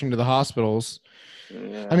everybody's rushing to the hospitals.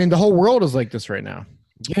 Yeah. I mean, the whole world is like this right now.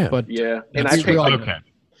 Yeah. But yeah. And I I picked, okay.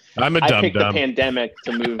 I'm a I picked the dum-dum. pandemic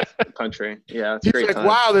to move the country. Yeah, it's a He's great like, time.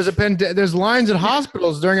 wow, there's lines at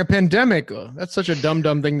hospitals during a pandemic. Oh, that's such a dumb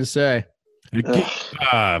thing to say.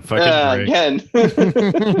 Fucking break. Again.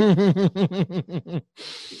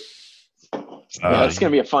 Yeah, it's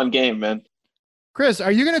gonna be a fun game, man. Chris,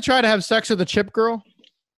 are you gonna try to have sex with a chip girl?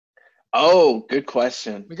 Oh, good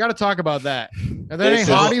question. We got to talk about that. Are there any This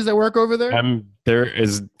is- hotties that work over there? There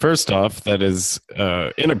is, first off, that is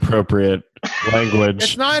inappropriate language.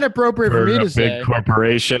 It's not inappropriate for me a to big say.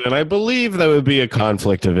 corporation, and I believe that would be a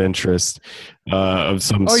conflict of interest of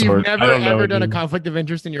some Oh, sort. you've I never don't know, ever done a dude. conflict of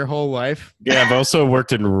interest in your whole life? Yeah, I've also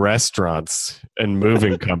worked in restaurants and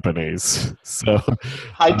moving companies. So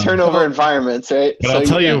High turnover environments, right? But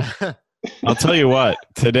I'll tell you what.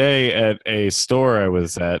 Today at a store I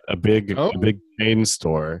was at, a big chain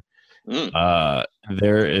store,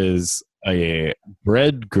 there is a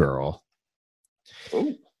bread girl.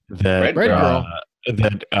 Ooh. That Bread girl.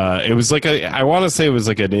 It was like I want to say it was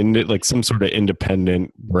like some sort of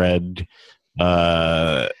independent bread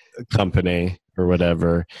company or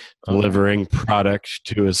whatever, delivering product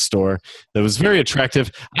to a store that was very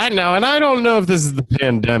attractive. I don't know if this is the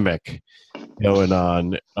pandemic going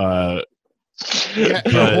on. Yeah,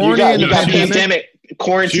 But- you're horny in you the got pandemic. pandemic She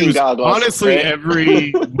quarantine was- goggles. honestly, right?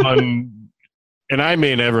 everyone, and I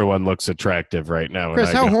mean everyone, looks attractive right now.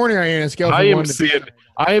 Chris, how horny are you in a scale I from am 1 to 10?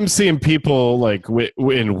 I am seeing people like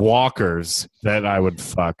in walkers that I would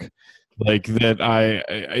fuck, like that.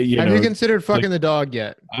 Have you considered fucking the dog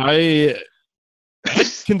yet? I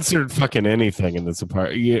considered fucking anything in this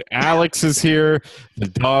apartment. Alex is here. The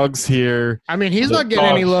dog's here. I mean, he's The not getting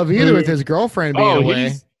any dog's love either food. with his girlfriend being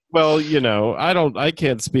away. Well, I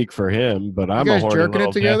can't speak for him, but I'm You a guys horny jerking little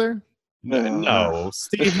it together? No,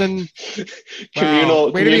 Stephen.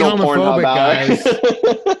 communal Way to be Pornhub,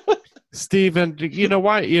 homophobic, Alex. Stephen, you know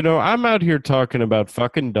why? I'm out here talking about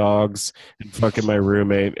fucking dogs and fucking my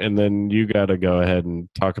roommate, and then you got to go ahead and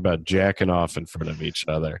talk about jacking off in front of each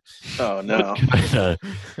other. Oh no!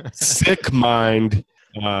 Sick mind.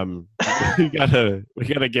 We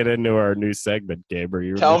gotta get into our new segment, Gabe. Are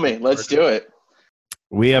you Tell me, let's do it.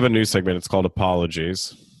 We have a new segment. It's called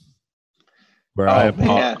Apologies, where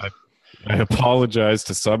man. I apologize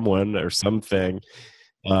to someone or something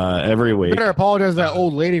every week. Better apologize to that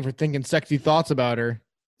old lady for thinking sexy thoughts about her.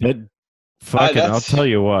 I'll tell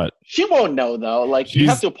you what. She won't know though. Like you She's-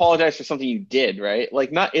 have to apologize for something you did, right?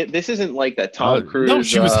 Like this isn't like that Tom Cruise. No,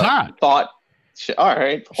 she was hot. All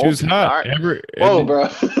right. She was hot. All right. Whoa, Whoa, bro.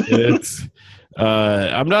 It's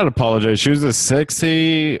I'm not apologizing. She was a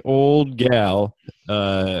sexy old gal,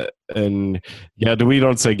 and yeah, we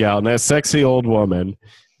don't say gal, and that sexy old woman,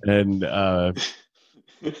 and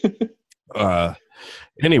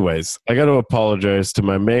anyways, I got to apologize to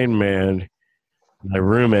my main man, my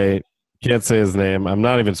roommate. Can't say his name. I'm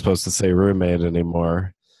not even supposed to say roommate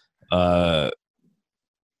anymore.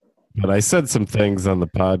 But I said some things on the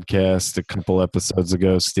podcast a couple episodes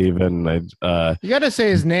ago, Steven. You got to say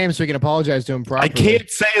his name so we can apologize to him properly. I can't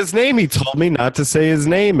say his name. He told me not to say his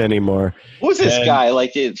name anymore. Who's this And- guy?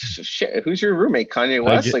 Like, who's your roommate, Kanye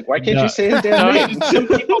West? Like, why can't no, you say his damn name? Some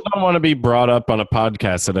people don't want to be brought up on a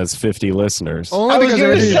podcast that has 50 listeners. I was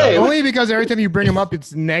gonna say- Only because every time you bring him up,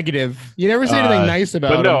 it's negative. You never say anything nice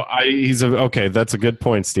about But him. no, okay. That's a good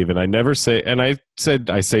point, Steven. I never say, and I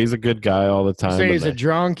say he's a good guy all the time. Say but he's a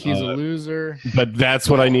drunk, he's a loser. But that's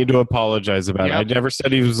what I need to apologize about. Yep. I never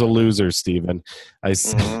said he was a loser, Steven.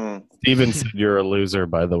 Mm. Steven said you're a loser,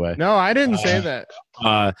 by the way. No, I didn't say that.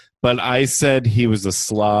 But I said he was a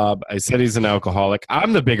slob. I said he's an alcoholic.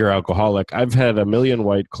 I'm the bigger alcoholic. I've had a million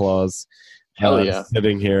White Claws Hell yeah.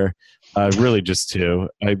 sitting here. Really just two.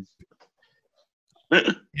 I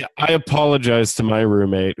apologize to my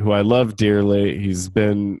roommate, who I love dearly.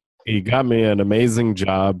 He got me an amazing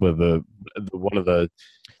job with one of the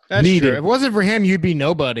That's leading- true. If it wasn't for him, you'd be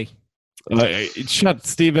nobody. Shut,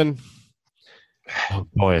 Steven. Oh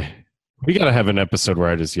boy, We gotta have an episode where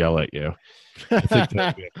I just yell at you. I think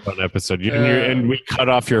that'd be a fun episode. And we cut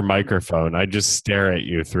off your microphone. I just stare at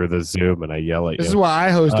you through the Zoom and I yell at you. This is why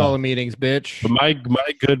I host all the meetings, bitch. But my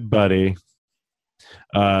good buddy,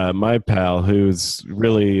 my pal, who's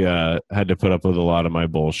really had to put up with a lot of my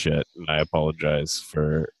bullshit, and I apologize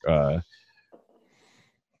for.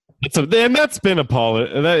 This has been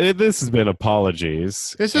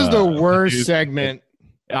apologies. This is the worst segment.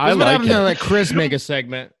 I like it. To let Chris make a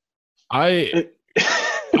segment. I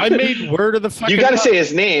made word of the fucking. You got to say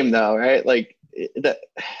his name though, right? Like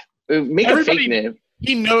make a fake name.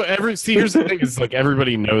 Here's the thing: is like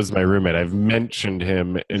everybody knows my roommate. I've mentioned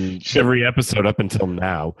him in every episode up until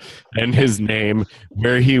now, and his name,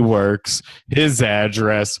 where he works, his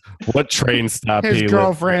address, what train stop his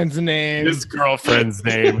girlfriend's name, who's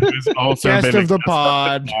also guest been of the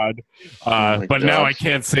pod. But now I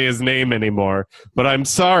can't say his name anymore. But I'm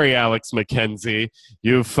sorry, Alex McKenzie,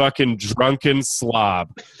 you fucking drunken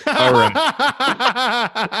slob. All right.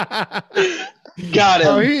 Got him.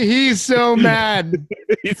 Oh, he's so mad.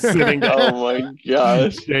 He's sitting. Oh my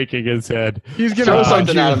gosh, shaking his head. He's gonna throw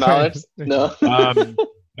something at him, Alex. No. All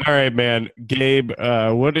right, man. Gabe,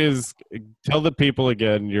 tell the people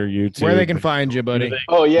again your YouTube. Where they can find you, buddy.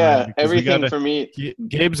 Oh yeah, everything for me.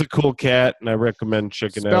 Gabe's a cool cat, and I recommend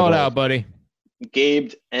checking Spell it out, buddy.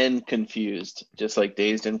 Gabed and Confused, just like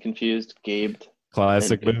Dazed and Confused. Gabed.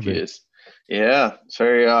 Classic movie. Confused. Yeah, it's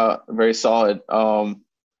very solid.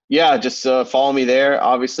 Yeah, just follow me there.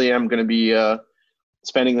 Obviously, I'm going to be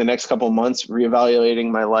spending the next couple of months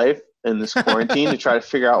reevaluating my life in this quarantine to try to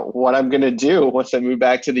figure out what I'm going to do once I move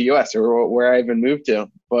back to the U.S. or where I even moved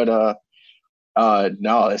to. But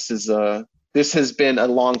no, this has been a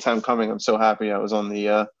long time coming. I'm so happy I was on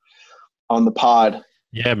the pod.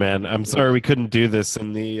 Yeah, man. I'm sorry we couldn't do this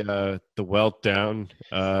in the Welt Down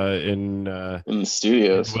in the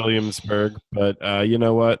studios in Williamsburg, but you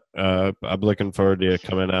know what? I'm looking forward to it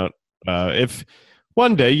coming out. If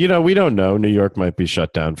one day, we don't know, New York might be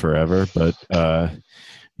shut down forever, but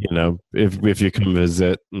if you come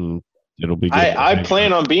visit, and it'll be good. I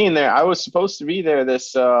plan on being there. I was supposed to be there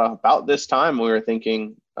about this time. We were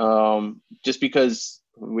thinking, just because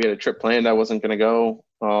we had a trip planned, I wasn't going to go.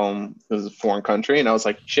 It was a foreign country, and I was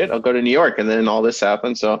like, shit, I'll go to New York. And then all this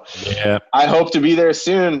happened. So yeah, I hope to be there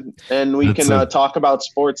soon, and we can talk about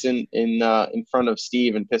sports in front of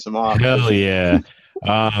Steve and piss him off. Hell yeah.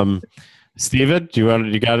 Steven,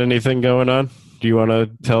 you got anything going on? Do you want to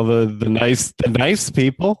tell the nice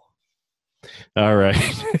people? All right.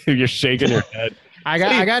 You're shaking your head. I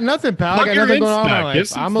got nothing, pal. I got nothing going on in my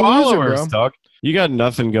life. I'm a loser, bro. Dog. You got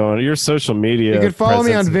nothing going on. Your social media. You can follow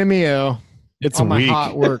me on Vimeo. It's on weak. My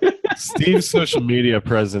hot work. Steve's social media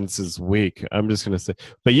presence is weak. I'm just going to say.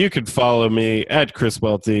 But you can follow me at Chris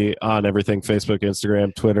Welty on everything, Facebook,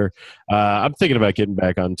 Instagram, Twitter. I'm thinking about getting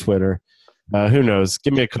back on Twitter. Who knows?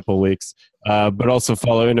 Give me a couple weeks. But also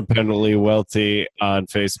follow Independently Welty on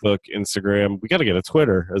Facebook, Instagram. We got to get a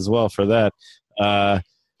Twitter as well for that.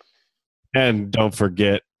 And don't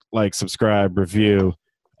forget, like, subscribe, review,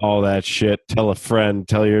 all that shit. Tell a friend.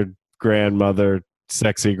 Tell your grandmother,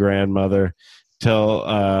 sexy grandmother.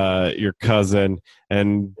 Tell your cousin.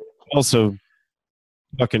 And also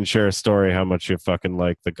fucking share a story how much you fucking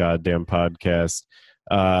like the goddamn podcast.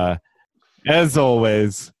 As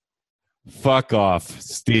always, fuck off,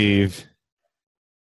 Steve.